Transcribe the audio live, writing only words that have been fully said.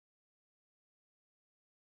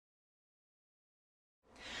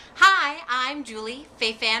Hi, I'm Julie,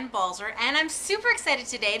 Fei-Fan Balzer, and I'm super excited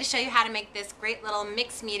today to show you how to make this great little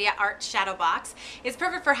mixed media art shadow box. It's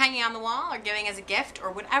perfect for hanging on the wall or giving as a gift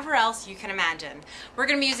or whatever else you can imagine. We're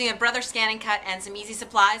going to be using a Brother scanning cut and some easy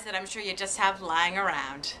supplies that I'm sure you just have lying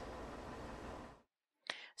around.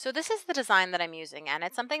 So this is the design that I'm using, and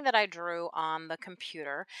it's something that I drew on the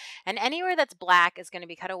computer. And anywhere that's black is going to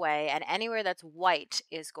be cut away, and anywhere that's white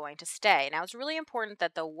is going to stay. Now it's really important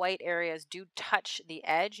that the white areas do touch the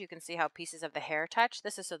edge. You can see how pieces of the hair touch.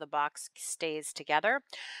 This is so the box stays together.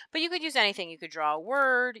 But you could use anything. You could draw a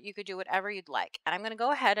word. You could do whatever you'd like. And I'm going to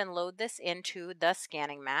go ahead and load this into the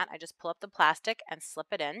scanning mat. I just pull up the plastic and slip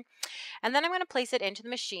it in. And then I'm going to place it into the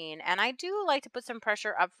machine. And I do like to put some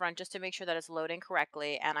pressure up front just to make sure that it's loading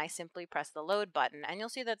correctly. And I simply press the load button and you'll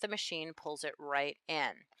see that the machine pulls it right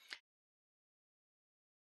in.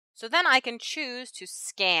 So then I can choose to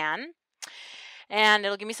scan and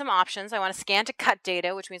it'll give me some options. I want to scan to cut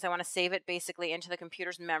data, which means I want to save it basically into the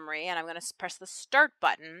computer's memory. And I'm going to press the start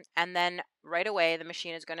button. And then right away, the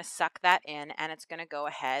machine is going to suck that in and it's going to go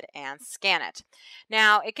ahead and scan it.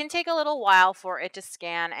 Now, it can take a little while for it to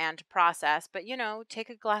scan and to process, but take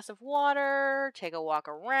a glass of water, take a walk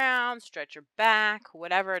around, stretch your back,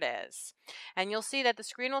 whatever it is. And you'll see that the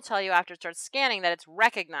screen will tell you after it starts scanning that it's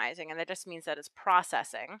recognizing, and that just means that it's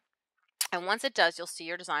processing. And once it does, you'll see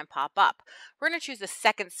your design pop up. We're going to choose the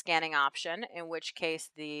second scanning option, in which case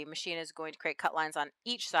the machine is going to create cut lines on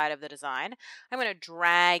each side of the design. I'm going to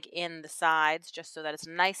drag in the sides just so that it's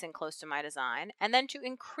nice and close to my design. And then to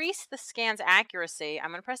increase the scan's accuracy,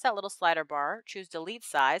 I'm going to press that little slider bar, choose delete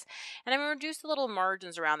size, and I'm going to reduce the little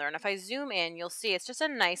margins around there. And if I zoom in, you'll see it's just a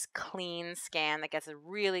nice clean scan that gets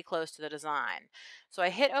really close to the design. So I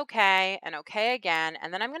hit OK and OK again,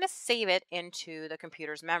 and then I'm going to save it into the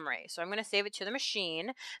computer's memory. So I'm going to save it to the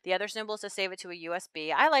machine. The other symbol is to save it to a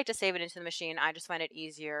USB. I like to save it into the machine. I just find it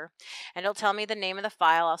easier. And it'll tell me the name of the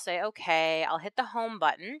file. I'll say OK. I'll hit the home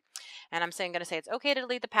button, and I'm going to say it's OK to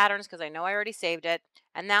delete the patterns because I know I already saved it.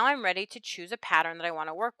 And now I'm ready to choose a pattern that I want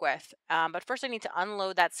to work with. But first I need to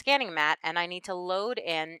unload that scanning mat, and I need to load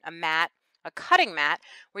in a cutting mat,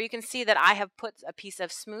 where you can see that I have put a piece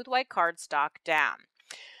of smooth white cardstock down.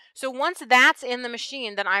 So once that's in the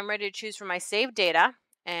machine, then I'm ready to choose from my saved data.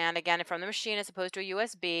 And again, from the machine as opposed to a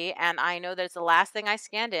USB. And I know that it's the last thing I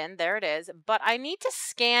scanned in. There it is. But I need to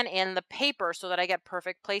scan in the paper so that I get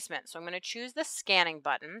perfect placement. So I'm going to choose the scanning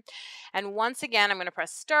button. And once again, I'm going to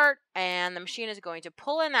press start. And the machine is going to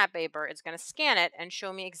pull in that paper. It's going to scan it and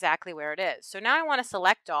show me exactly where it is. So now I want to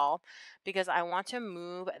select all because I want to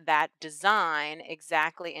move that design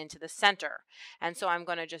exactly into the center. And so I'm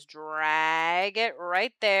going to just drag it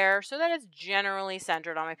right there so that it's generally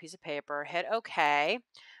centered on my piece of paper. Hit OK.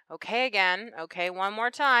 OK again. OK one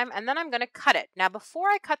more time. And then I'm going to cut it. Now, before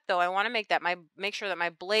I cut, though, I want to make sure that my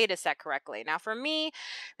blade is set correctly. Now, for me,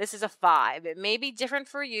 this is a 5. It may be different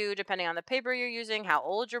for you depending on the paper you're using, how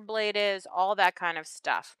old your blade is, all that kind of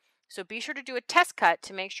stuff. So be sure to do a test cut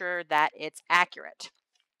to make sure that it's accurate.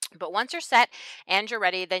 But once you're set and you're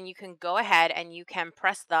ready, then you can go ahead and you can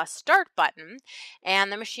press the start button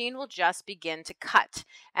and the machine will just begin to cut.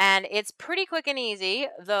 And it's pretty quick and easy,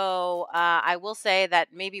 though I will say that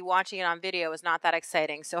maybe watching it on video is not that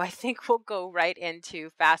exciting. So I think we'll go right into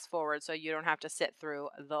fast forward so you don't have to sit through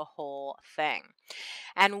the whole thing.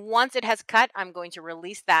 And once it has cut, I'm going to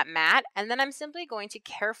release that mat, and then I'm simply going to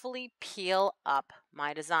carefully peel up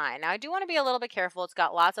my design. Now, I do want to be a little bit careful. It's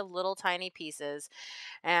got lots of little tiny pieces,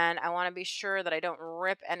 and I want to be sure that I don't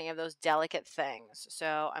rip any of those delicate things.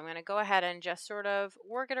 So I'm going to go ahead and just sort of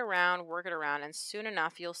work it around, and soon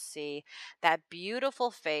enough you'll see that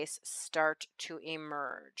beautiful face start to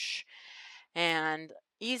emerge. And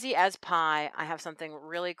easy as pie, I have something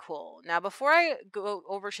really cool. Now, before I go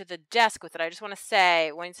over to the desk with it, I just want to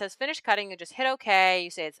say, when it says finish cutting, you just hit OK.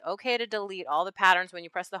 You say it's OK to delete all the patterns when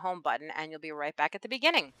you press the home button, and you'll be right back at the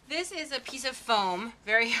beginning. This is a piece of foam,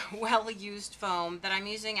 very well used foam, that I'm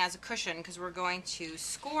using as a cushion because we're going to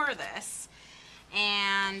score this.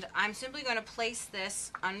 And I'm simply going to place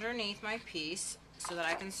this underneath my piece so that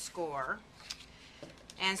I can score.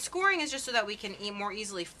 And scoring is just so that we can more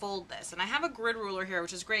easily fold this. And I have a grid ruler here,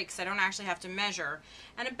 which is great because I don't actually have to measure.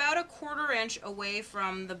 And about a 1/4 inch away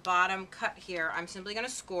from the bottom cut here, I'm simply going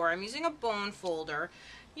to score. I'm using a bone folder.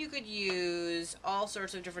 You could use all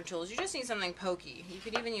sorts of different tools. You just need something pokey. You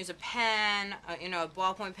could even use a pen, a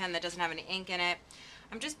ballpoint pen that doesn't have any ink in it.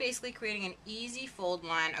 I'm just basically creating an easy fold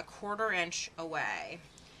line a 1/4 inch away.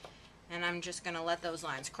 And I'm just going to let those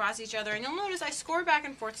lines cross each other. And you'll notice I score back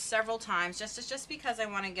and forth several times just because I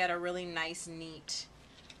want to get a really nice, neat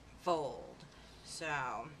fold. So,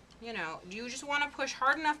 you know, you just want to push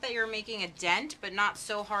hard enough that you're making a dent, but not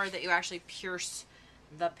so hard that you actually pierce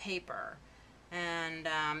the paper. And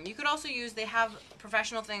you could also use, they have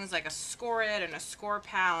professional things like a Score It and a Score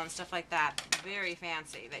Pal and stuff like that. Very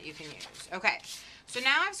fancy that you can use. Okay, so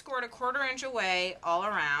now I've scored a 1/4 inch away all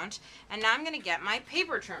around, and now I'm going to get my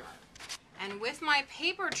paper trimmer. And with my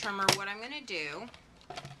paper trimmer, what I'm going to do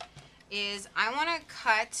is I want to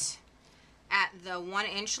cut at the 1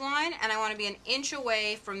 inch line, and I want to be 1 inch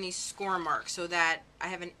away from the score mark so that I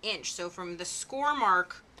have 1 inch. So from the score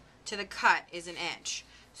mark to the cut is 1 inch.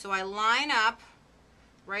 So I line up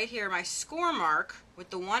right here my score mark with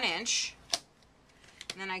the 1 inch,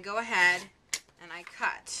 and then I go ahead and I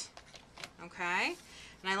cut, okay?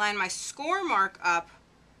 And I line my score mark up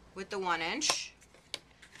with the 1 inch,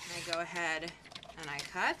 and I go ahead and I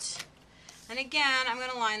cut. And again, I'm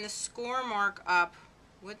going to line the score mark up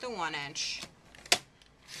with the 1 inch.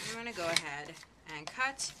 I'm going to go ahead and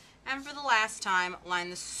cut. And for the last time, line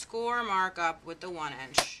the score mark up with the 1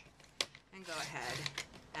 inch. And go ahead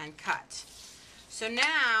and cut. So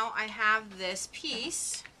now I have this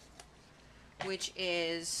piece, which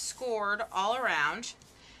is scored all around.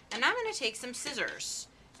 And I'm going to take some scissors.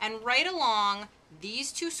 And right along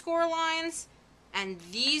these 2 score lines and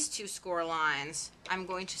these 2 score lines, I'm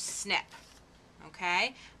going to snip.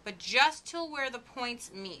 Okay, but just till where the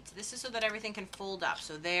points meet. This is so that everything can fold up.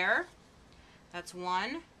 So there, that's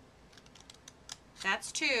 1,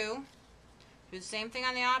 that's 2. Do the same thing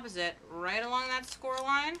on the opposite, right along that score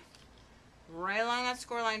line, right along that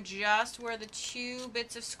score line, just where the 2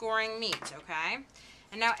 bits of scoring meet, okay?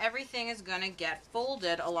 And now everything is going to get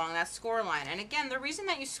folded along that score line. And again, the reason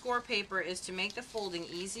that you score paper is to make the folding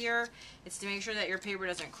easier. It's to make sure that your paper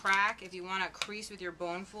doesn't crack. If you want to crease with your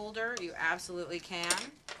bone folder, you absolutely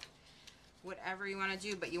can. Whatever you want to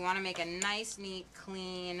do, but you want to make a nice, neat,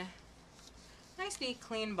 clean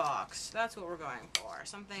box. That's what we're going for.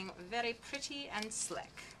 Something very pretty and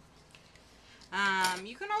slick.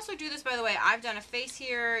 You can also do this, by the way, I've done a face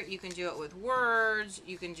here, you can do it with words,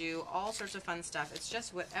 you can do all sorts of fun stuff. It's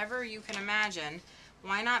just whatever you can imagine.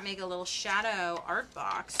 Why not make a little shadow art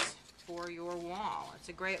box for your wall? It's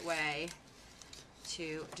a great way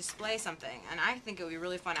to display something. And I think it would be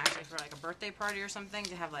really fun actually for like a birthday party or something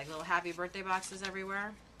to have like little happy birthday boxes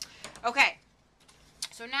everywhere. Okay,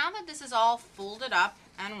 so now that this is all folded up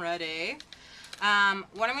and ready,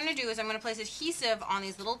 what I'm going to do is I'm going to place adhesive on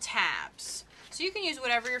these little tabs. So you can use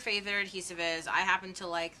whatever your favorite adhesive is. I happen to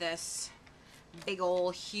like this big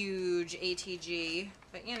old huge ATG,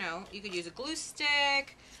 but you know, you could use a glue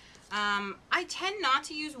stick. I tend not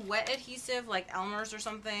to use wet adhesive like Elmer's or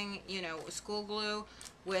something, you know, school glue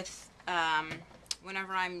with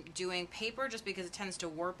whenever I'm doing paper, just because it tends to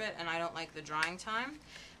warp it and I don't like the drying time.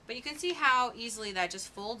 But you can see how easily that just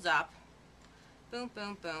folds up. Boom,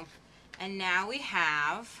 boom, boom. And now we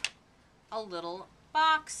have a little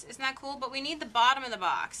box. Isn't that cool? But we need the bottom of the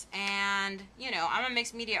box, and you know, I'm a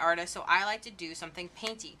mixed media artist, so I like to do something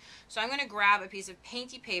painty. So I'm going to grab a piece of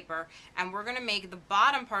painty paper, and we're going to make the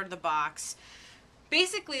bottom part of the box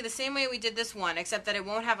basically the same way we did this one, except that it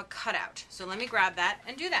won't have a cutout. So let me grab that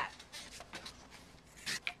and do that.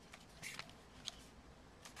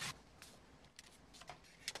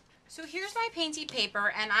 So here's my painty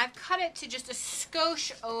paper, and I've cut it to just a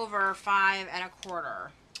skosh over 5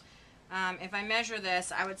 1/4. If I measure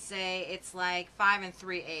this, I would say it's like 5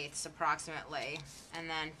 3/8 approximately, and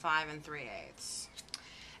then 5 3/8.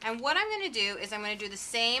 And what I'm going to do is I'm going to do the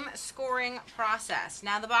same scoring process.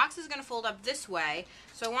 Now the box is going to fold up this way,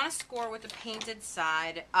 so I want to score with the painted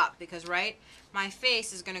side up because, right, my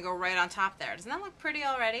face is going to go right on top there. Doesn't that look pretty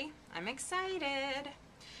already? I'm excited.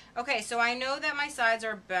 Okay, so I know that my sides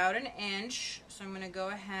are about 1 inch, so I'm going to go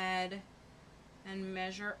ahead and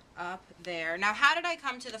measure up there. Now, how did I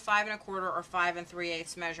come to the 5 1/4 or 5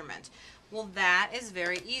 3/8 measurement? Well, that is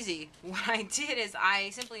very easy. What I did is I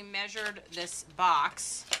simply measured this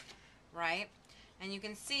box, right? And you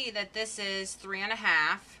can see that this is 3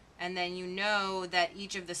 1/2, and then you know that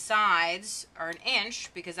each of the sides are 1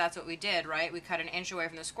 inch because that's what we did, right? We cut 1 inch away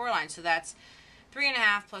from the score line, so that's 3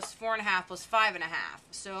 1/2 plus 4 1/2 plus 5 1/2.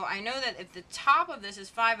 So I know that if the top of this is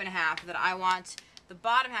 5 1/2, that I want the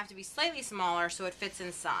bottom half to be slightly smaller so it fits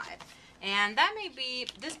inside. And that may be,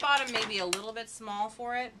 this bottom may be a little bit small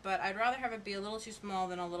for it, but I'd rather have it be a little too small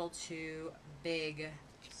than a little too big.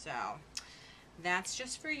 So that's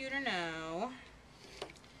just for you to know.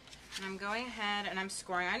 And I'm going ahead and I'm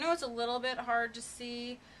scoring. I know it's a little bit hard to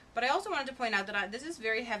see, but I also wanted to point out that this is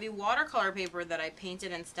very heavy watercolor paper that I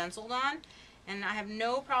painted and stenciled on. And I have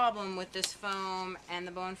no problem with this foam and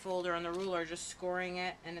the bone folder and the ruler just scoring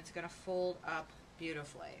it, and it's going to fold up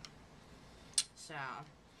beautifully. So So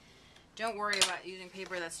don't worry about using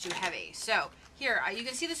paper that's too heavy. So here, you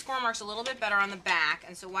can see the score marks a little bit better on the back,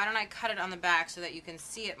 and so why don't I cut it on the back so that you can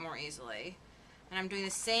see it more easily. And I'm doing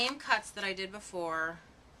the same cuts that I did before.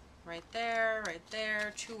 Right there,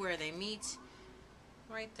 to where they meet.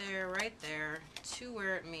 Right there, to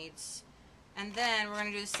where it meets. And then we're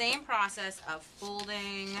going to do the same process of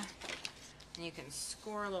folding. And you can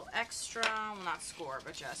score a little extra. Well, not score,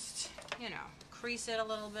 but just, you know, crease it a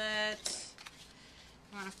little bit.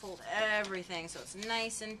 You want to fold everything so it's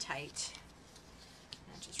nice and tight.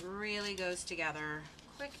 And it just really goes together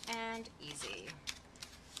quick and easy.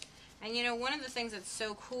 And you know, one of the things that's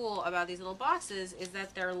so cool about these little boxes is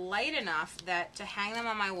that they're light enough that to hang them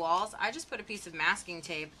on my walls, I just put a piece of masking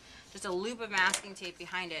tape, just a loop of masking tape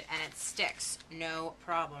behind it, and it sticks, no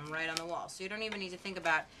problem, right on the wall. So you don't even need to think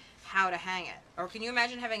about how to hang it. Or can you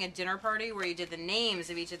imagine having a dinner party where you did the names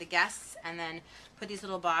of each of the guests and then put these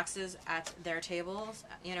little boxes at their tables,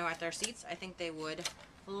 you know, at their seats? I think they would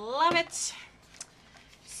love it.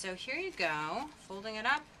 So here you go, folding it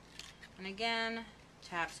up, and again,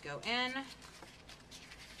 tabs go in,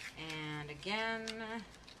 and again,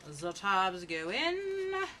 the tabs go in.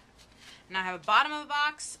 Now I have a bottom of a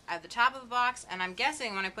box, I have the top of a box, and I'm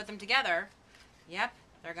guessing when I put them together, yep,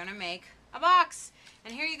 they're gonna make a box.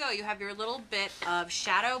 And here you go, you have your little bit of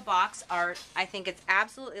shadow box art. I think it's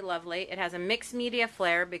absolutely lovely. It has a mixed media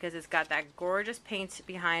flair because it's got that gorgeous paint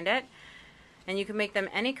behind it, and you can make them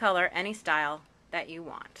any color, any style that you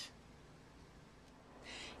want.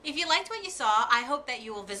 If you liked what you saw, I hope that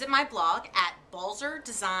you will visit my blog at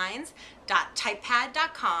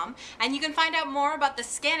balzerdesigns.typepad.com, and you can find out more about the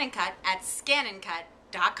Scan and Cut at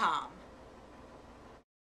scanandcut.com.